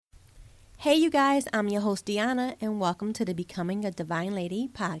Hey, you guys, I'm your host, Deanna, and welcome to the Becoming a Divine Lady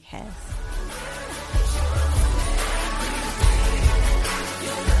podcast.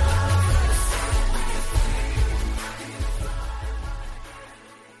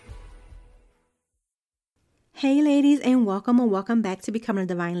 Hey, ladies, and welcome back to Becoming a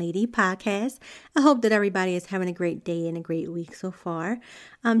Divine Lady podcast. I hope that everybody is having a great day and a great week so far.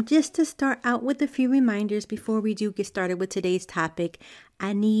 Just to start out with a few reminders before we do get started with today's topic,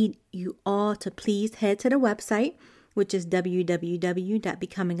 I need you all to please head to the website, which is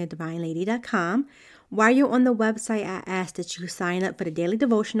www.becomingadivinelady.com. While you're on the website, I ask that you sign up for the daily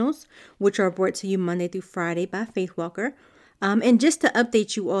devotionals, which are brought to you Monday through Friday by Faith Walker. And just to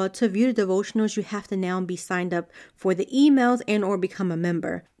update you all, to view the devotionals, you have to now be signed up for the emails and or become a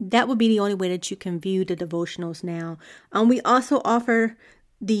member. That would be the only way that you can view the devotionals now. We also offer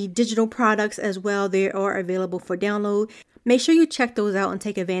the digital products as well. They are available for download. Make sure you check those out and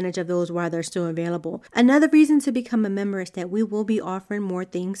take advantage of those while they're still available. Another reason to become a member is that we will be offering more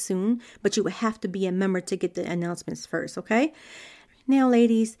things soon, but you would have to be a member to get the announcements first, okay? Now,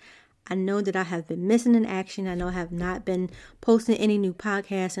 ladies, I know that I have been missing in action. I know I have not been posting any new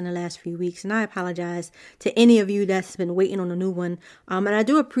podcasts in the last few weeks, and I apologize to any of you that's been waiting on a new one. And I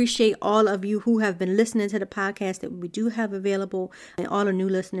do appreciate all of you who have been listening to the podcast that we do have available, and all the new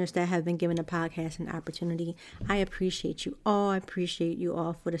listeners that have been given the podcast an opportunity. I appreciate you all. I appreciate you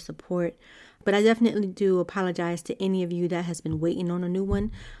all for the support. But I definitely do apologize to any of you that has been waiting on a new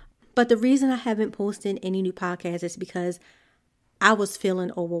one. But the reason I haven't posted any new podcasts is because I was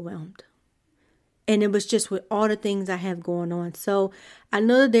feeling overwhelmed. And it was just with all the things I have going on. So I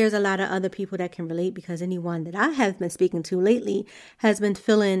know that there's a lot of other people that can relate, because anyone that I have been speaking to lately has been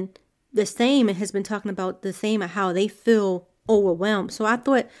feeling the same and has been talking about the same, how they feel overwhelmed. So I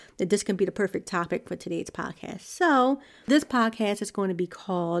thought that this can be the perfect topic for today's podcast. So this podcast is going to be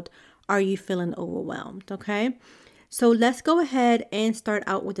called, Are You Feeling Overwhelmed? Okay. So let's go ahead and start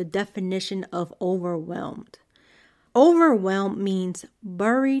out with the definition of overwhelmed. Overwhelmed means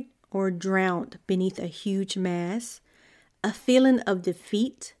buried or drowned beneath a huge mass, a feeling of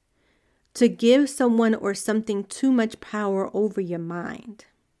defeat, to give someone or something too much power over your mind.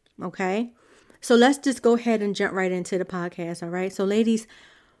 Okay? So let's just go ahead and jump right into the podcast, all right? So ladies,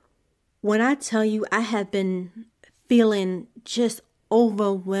 when I tell you I have been feeling just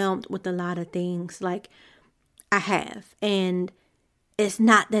overwhelmed with a lot of things, like I have, and it's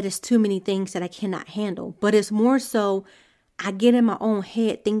not that it's too many things that I cannot handle, but it's more so I get in my own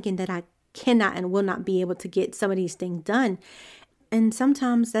head thinking that I cannot and will not be able to get some of these things done. And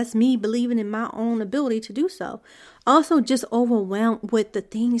sometimes that's me believing in my own ability to do so. Also, just overwhelmed with the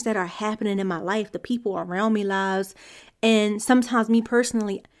things that are happening in my life, the people around me lives. And sometimes me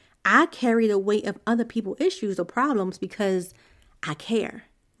personally, I carry the weight of other people's issues or problems because I care,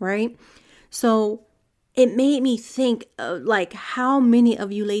 right? So it made me think of like how many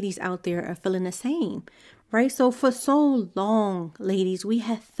of you ladies out there are feeling the same, right? So for so long, ladies, we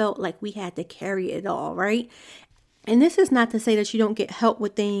have felt like we had to carry it all, right? And this is not to say that you don't get help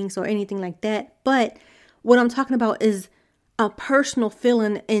with things or anything like that. But what I'm talking about is a personal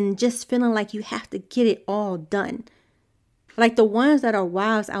feeling and just feeling like you have to get it all done. Like the ones that are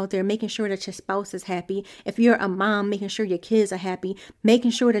wives out there, making sure that your spouse is happy. If you're a mom, making sure your kids are happy,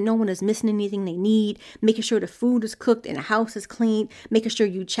 making sure that no one is missing anything they need, making sure the food is cooked and the house is clean, making sure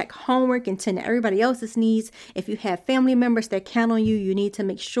you check homework and tend to everybody else's needs. If you have family members that count on you, you need to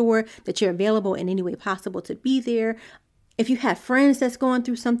make sure that you're available in any way possible to be there. If you have friends that's going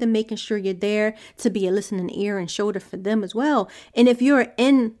through something, making sure you're there to be a listening ear and shoulder for them as well. And if you're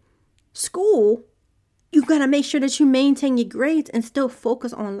in school, you got to make sure that you maintain your grades and still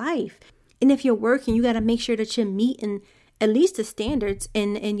focus on life. And if you're working, you got to make sure that you're meeting at least the standards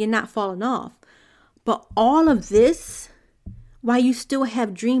and you're not falling off. But all of this, while you still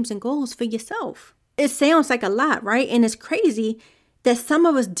have dreams and goals for yourself. It sounds like a lot, right? And it's crazy that some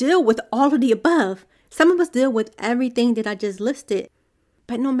of us deal with all of the above. Some of us deal with everything that I just listed.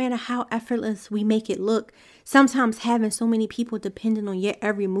 But no matter how effortless we make it look, sometimes having so many people depending on your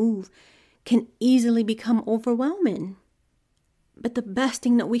every move can easily become overwhelming. But the best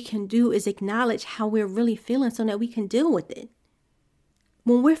thing that we can do is acknowledge how we're really feeling so that we can deal with it.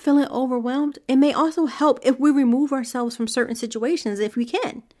 When we're feeling overwhelmed, it may also help if we remove ourselves from certain situations if we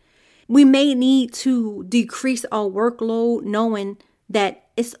can. We may need to decrease our workload, knowing that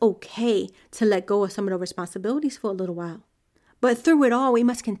it's okay to let go of some of the responsibilities for a little while. But through it all, we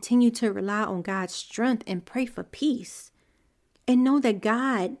must continue to rely on God's strength and pray for peace. And know that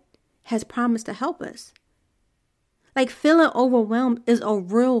God has promised to help us. Like, feeling overwhelmed is a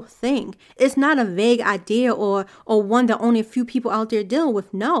real thing. It's not a vague idea or one that only a few people out there deal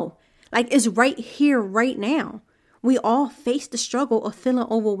with. No. Like it's right here, right now. We all face the struggle of feeling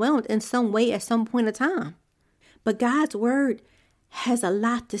overwhelmed in some way at some point in time. But God's word has a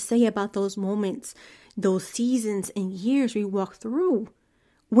lot to say about those moments, those seasons and years we walk through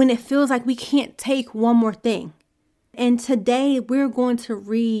when it feels like we can't take one more thing. And today we're going to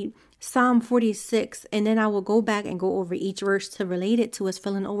read Psalm 46, and then I will go back and go over each verse to relate it to us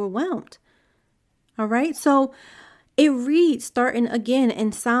feeling overwhelmed. All right, so it reads, starting again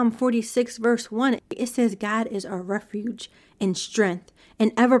in Psalm 46, verse 1, it says, God is our refuge and strength,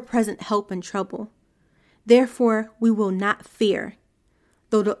 an ever-present help in trouble. Therefore, we will not fear,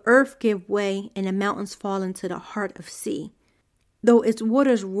 though the earth give way and the mountains fall into the heart of sea, though its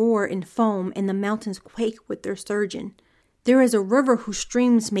waters roar and foam and the mountains quake with their surging. There is a river whose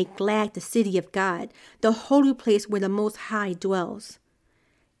streams make glad the city of God, the holy place where the Most High dwells.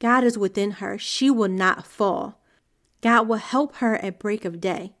 God is within her. She will not fall. God will help her at break of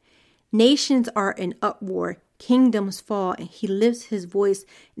day. Nations are in uproar. Kingdoms fall, and he lifts his voice,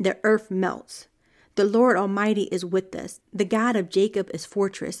 and the earth melts. The Lord Almighty is with us. The God of Jacob is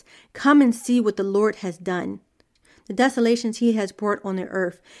fortress. Come and see what the Lord has done. The desolations he has brought on the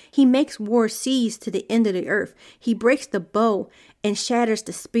earth. He makes war cease to the end of the earth. He breaks the bow and shatters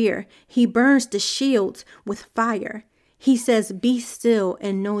the spear. He burns the shields with fire. He says, be still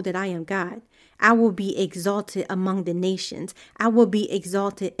and know that I am God. I will be exalted among the nations. I will be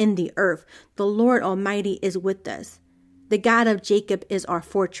exalted in the earth. The Lord Almighty is with us. The God of Jacob is our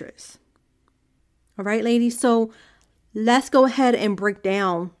fortress. All right, ladies. So let's go ahead and break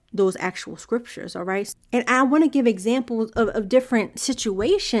down those actual scriptures. All right. And I want to give examples of different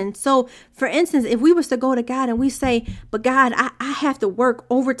situations. So for instance, if we was to go to God and we say, but God, I have to work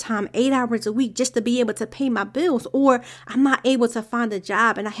overtime 8 hours a week just to be able to pay my bills, or I'm not able to find a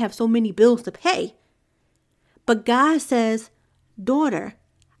job and I have so many bills to pay. But God says, daughter,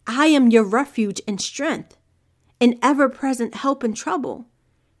 I am your refuge and strength, an ever-present help in trouble.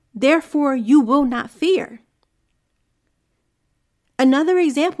 Therefore, you will not fear. Another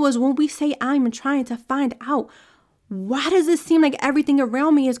example is when we say, I'm trying to find out, why does it seem like everything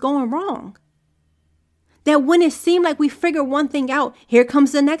around me is going wrong? That when it seemed like we figure one thing out, here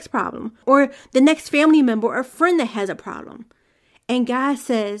comes the next problem, or the next family member or friend that has a problem. And God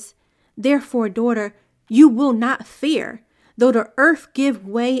says, therefore, daughter, you will not fear. Though the earth give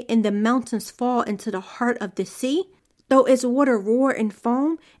way and the mountains fall into the heart of the sea, though its water roar and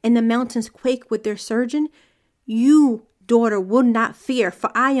foam and the mountains quake with their surging, you, daughter, will not fear, for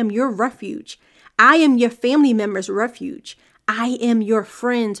I am your refuge. I am your family member's refuge. I am your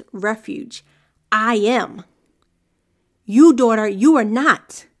friend's refuge. I am. You, daughter, you are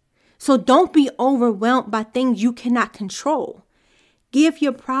not. So don't be overwhelmed by things you cannot control. Give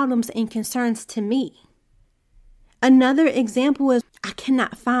your problems and concerns to me. Another example is, I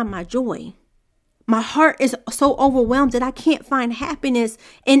cannot find my joy. My heart is so overwhelmed that I can't find happiness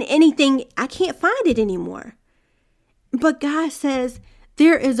in anything. I can't find it anymore. But God says,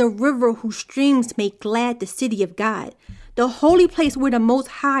 there is a river whose streams make glad the city of God, the holy place where the Most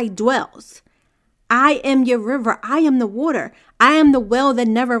High dwells. I am your river. I am the water. I am the well that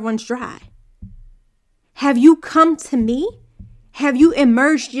never runs dry. Have you come to me? Have you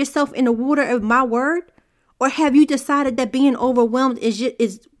immersed yourself in the water of my word? Or have you decided that being overwhelmed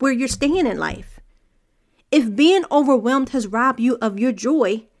is where you're staying in life? If being overwhelmed has robbed you of your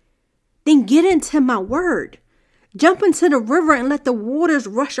joy, then get into my word. Jump into the river and let the waters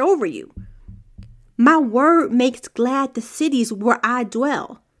rush over you. My word makes glad the cities where I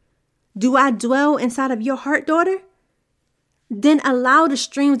dwell. Do I dwell inside of your heart, daughter? Then allow the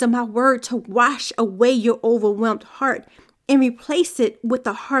streams of my word to wash away your overwhelmed heart and replace it with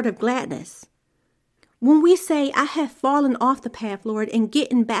a heart of gladness. When we say, I have fallen off the path, Lord, and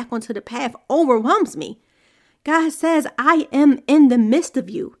getting back onto the path overwhelms me, God says, I am in the midst of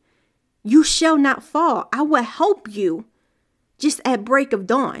you. You shall not fall. I will help you just at break of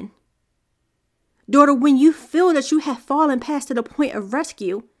dawn. Daughter, when you feel that you have fallen past to the point of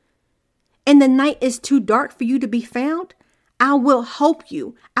rescue and the night is too dark for you to be found, I will help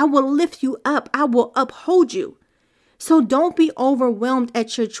you. I will lift you up. I will uphold you. So don't be overwhelmed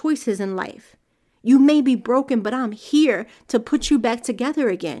at your choices in life. You may be broken, but I'm here to put you back together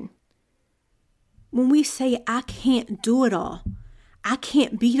again. When we say, I can't do it all, I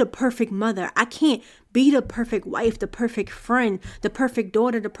can't be the perfect mother. I can't be the perfect wife, the perfect friend, the perfect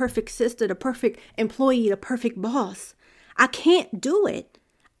daughter, the perfect sister, the perfect employee, the perfect boss. I can't do it.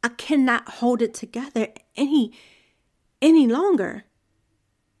 I cannot hold it together any longer.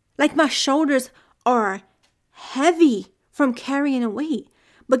 Like my shoulders are heavy from carrying a weight.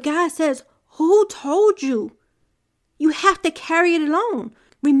 But God says, who told you? You have to carry it alone.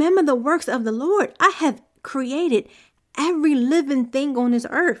 Remember the works of the Lord. I have created every living thing on this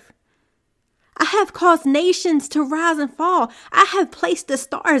earth. I have caused nations to rise and fall. I have placed the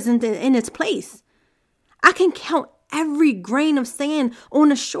stars in its place. I can count every grain of sand on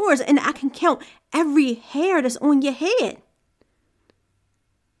the shores, and I can count every hair that's on your head.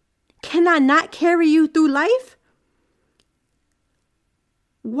 Can I not carry you through life?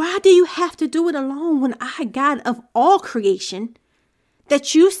 Why do you have to do it alone when I, God of all creation,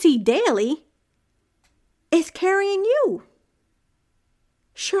 that you see daily, is carrying you?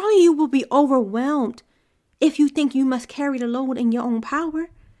 Surely you will be overwhelmed if you think you must carry the load in your own power.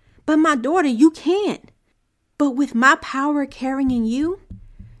 But my daughter, you can't. But with my power carrying you,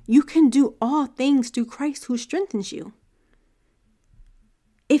 you can do all things through Christ who strengthens you.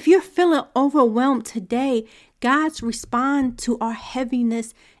 If you're feeling overwhelmed today, God's response to our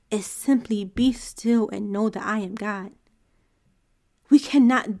heaviness is simply be still and know that I am God. We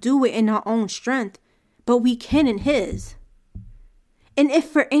cannot do it in our own strength, but we can in His. And if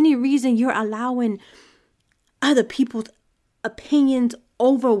for any reason you're allowing other people's opinions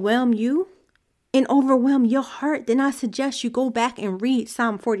overwhelm you and overwhelm your heart, then I suggest you go back and read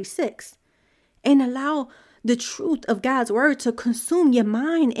Psalm 46 and allow the truth of God's word to consume your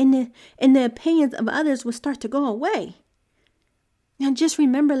mind, and the opinions of others will start to go away. Now just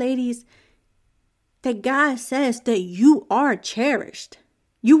remember, ladies, that God says that you are cherished.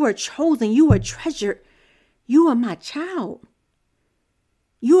 You are chosen. You are treasured. You are my child.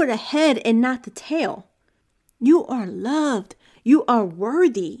 You are the head and not the tail. You are loved. You are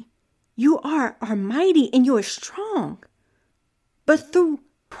worthy. You are mighty and you are strong. But through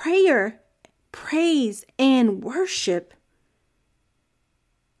prayer, praise, and worship,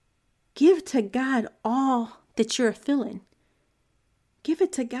 give to God all that you're feeling. Give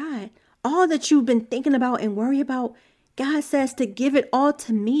it to God. All that you've been thinking about and worry about, God says to give it all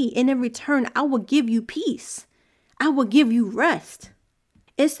to me. And in return, I will give you peace. I will give you rest.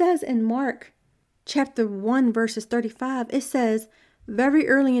 It says in Mark chapter 1, verses 35, it says, very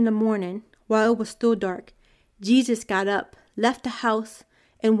early in the morning, while it was still dark, Jesus got up, left the house,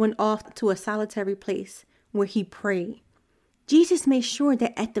 and went off to a solitary place where he prayed. Jesus made sure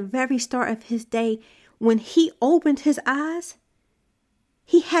that at the very start of his day, when he opened his eyes,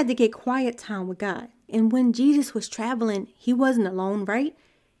 he had to get quiet time with God. And when Jesus was traveling, he wasn't alone, right?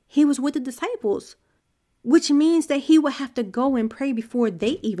 He was with the disciples, which means that he would have to go and pray before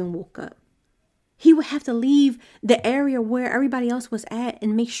they even woke up. He would have to leave the area where everybody else was at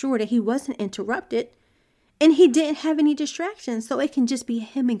and make sure that he wasn't interrupted. And he didn't have any distractions, so it can just be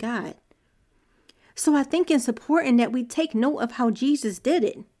him and God. So I think it's important that we take note of how Jesus did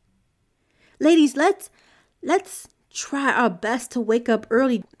it. Ladies, let's try our best to wake up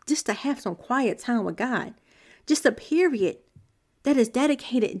early just to have some quiet time with God. Just a period that is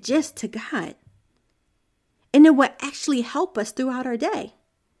dedicated just to God. And it will actually help us throughout our day.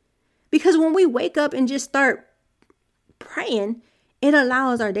 Because when we wake up and just start praying, it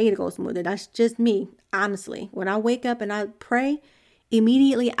allows our day to go smoother. That's just me, honestly. When I wake up and I pray,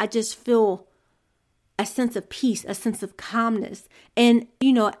 immediately I just feel a sense of peace, a sense of calmness. And,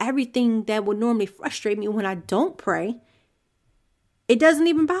 everything that would normally frustrate me when I don't pray, it doesn't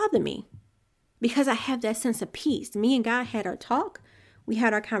even bother me because I have that sense of peace. Me and God had our talk. We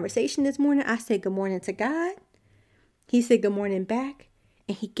had our conversation this morning. I said good morning to God. He said good morning back.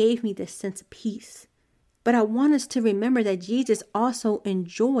 And he gave me this sense of peace. But I want us to remember that Jesus also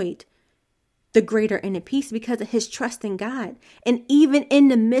enjoyed the greater inner peace because of his trust in God. And even in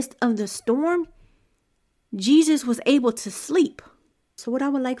the midst of the storm, Jesus was able to sleep. So what I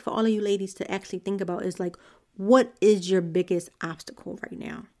would like for all of you ladies to actually think about is what is your biggest obstacle right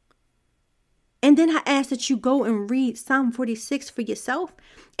now? And then I ask that you go and read Psalm 46 for yourself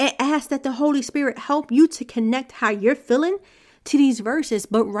and ask that the Holy Spirit help you to connect how you're feeling to these verses,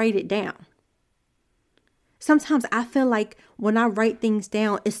 but write it down. Sometimes I feel like when I write things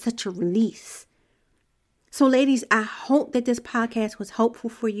down, it's such a release. So ladies, I hope that this podcast was helpful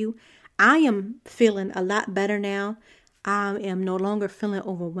for you. I am feeling a lot better now. I am no longer feeling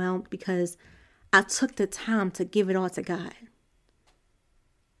overwhelmed because I took the time to give it all to God.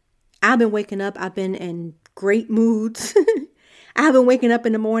 I've been waking up. I've been in great moods. I've been waking up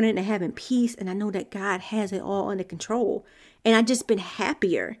in the morning and having peace. And I know that God has it all under control. And I've just been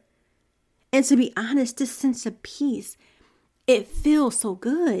happier. And to be honest, this sense of peace, it feels so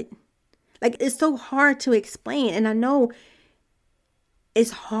good. It's so hard to explain. And I know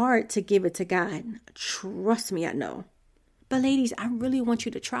it's hard to give it to God. Trust me, I know. But ladies, I really want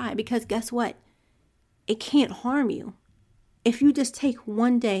you to try because guess what? It can't harm you. If you just take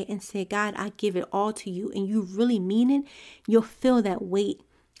one day and say, God, I give it all to you, and you really mean it, you'll feel that weight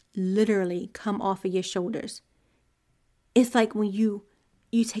literally come off of your shoulders. It's like when you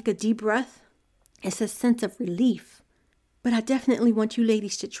take a deep breath, it's a sense of relief. But I definitely want you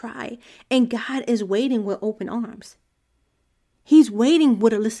ladies to try. And God is waiting with open arms. He's waiting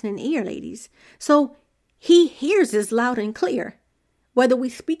with a listening ear, ladies. So he hears us loud and clear. Whether we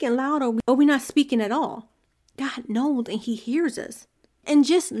speaking loud or we're not speaking at all. God knows and he hears us. And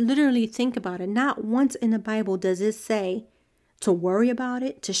just literally think about it. Not once in the Bible does it say to worry about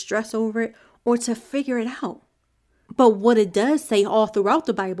it, to stress over it, or to figure it out. But what it does say all throughout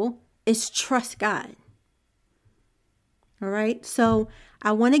the Bible is trust God. All right. So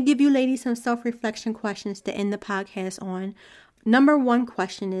I want to give you ladies some self-reflection questions to end the podcast on. Number one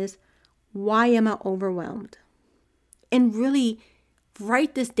question is, why am I overwhelmed? And really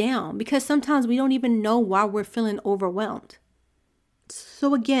write this down, because sometimes we don't even know why we're feeling overwhelmed.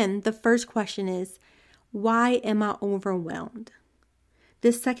 So again, the first question is, why am I overwhelmed?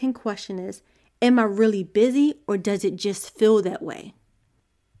 The second question is, am I really busy or does it just feel that way?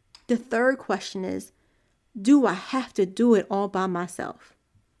 The third question is, do I have to do it all by myself?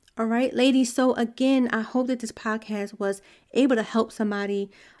 All right, ladies. So again, I hope that this podcast was able to help somebody.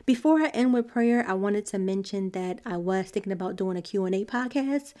 Before I end with prayer, I wanted to mention that I was thinking about doing a Q&A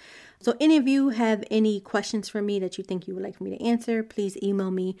podcast. So any of you have any questions for me that you think you would like for me to answer, please email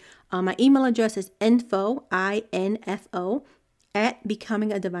me. My email address is info, I-N-F-O,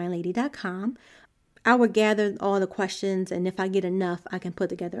 @becomingadivine.lady.com. I will gather all the questions, and if I get enough, I can put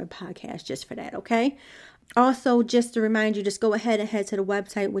together a podcast just for that, okay? Also, just to remind you, just go ahead and head to the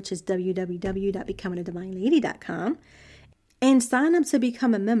website, which is www.becomingadivine.lady.com, and sign up to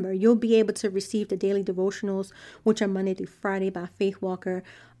become a member. You'll be able to receive the daily devotionals, which are Monday through Friday by Faith Walker,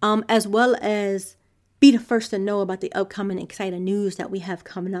 as well as be the first to know about the upcoming exciting news that we have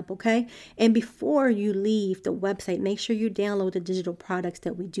coming up, okay? And before you leave the website, make sure you download the digital products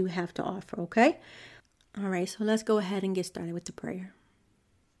that we do have to offer, okay? All right, so let's go ahead and get started with the prayer.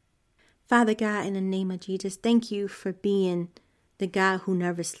 Father God, in the name of Jesus, thank you for being the God who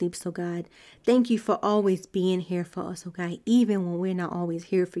never sleeps, oh God. Thank you for always being here for us, oh God, even when we're not always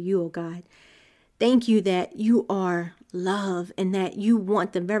here for you, oh God. Thank you that you are love and that you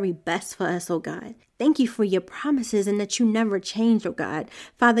want the very best for us, oh God. Thank you for your promises and that you never change, oh God.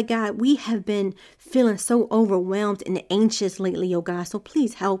 Father God, we have been feeling so overwhelmed and anxious lately, oh God. So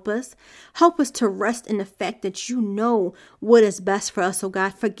please help us. Help us to rest in the fact that you know what is best for us, oh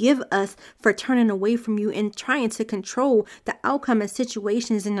God. Forgive us for turning away from you and trying to control the outcome of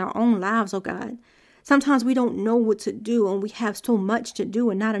situations in our own lives, oh God. Sometimes we don't know what to do and we have so much to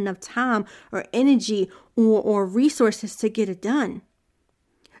do and not enough time or energy or resources to get it done.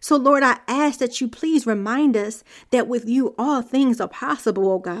 So Lord, I ask that you please remind us that with you all things are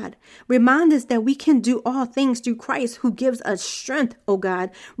possible, oh God. Remind us that we can do all things through Christ who gives us strength, oh God.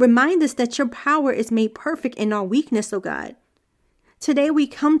 Remind us that your power is made perfect in our weakness, oh God. Today we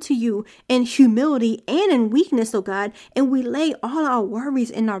come to you in humility and in weakness, oh God, and we lay all our worries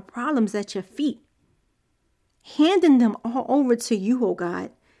and our problems at your feet, handing them all over to you, oh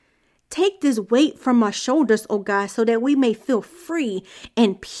God. Take this weight from our shoulders, oh God, so that we may feel free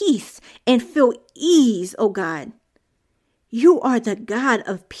and peace and feel ease, oh God. You are the God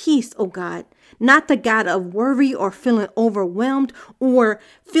of peace, oh God, not the God of worry or feeling overwhelmed or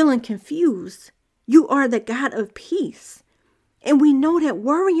feeling confused. You are the God of peace. And we know that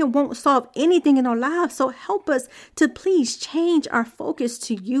worrying won't solve anything in our lives, so help us to please change our focus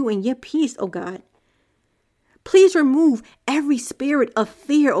to you and your peace, oh God. Please remove every spirit of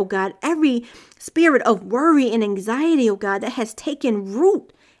fear, oh God, every spirit of worry and anxiety, oh God, that has taken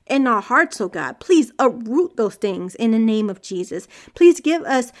root in our hearts, oh God. Please uproot those things in the name of Jesus. Please give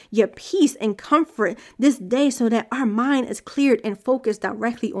us your peace and comfort this day so that our mind is cleared and focused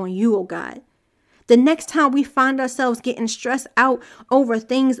directly on you, oh God. The next time we find ourselves getting stressed out over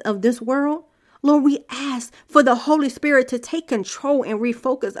things of this world, Lord, we ask for the Holy Spirit to take control and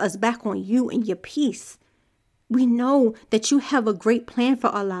refocus us back on you and your peace. We know that you have a great plan for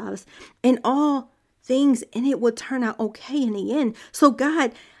our lives and all things, and it will turn out okay in the end. So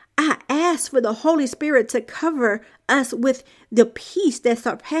God, I ask for the Holy Spirit to cover us with the peace that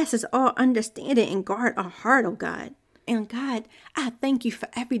surpasses all understanding and guard our heart, oh God. And God, I thank you for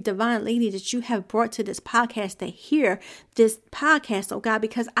every divine lady that you have brought to this podcast to hear this podcast, oh God,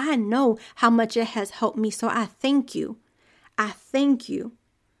 because I know how much it has helped me. So I thank you. I thank you.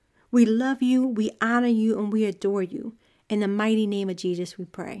 We love you, we honor you, and we adore you. In the mighty name of Jesus, we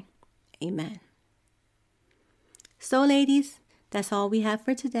pray. Amen. So, ladies, that's all we have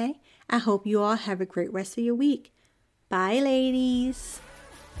for today. I hope you all have a great rest of your week. Bye, ladies.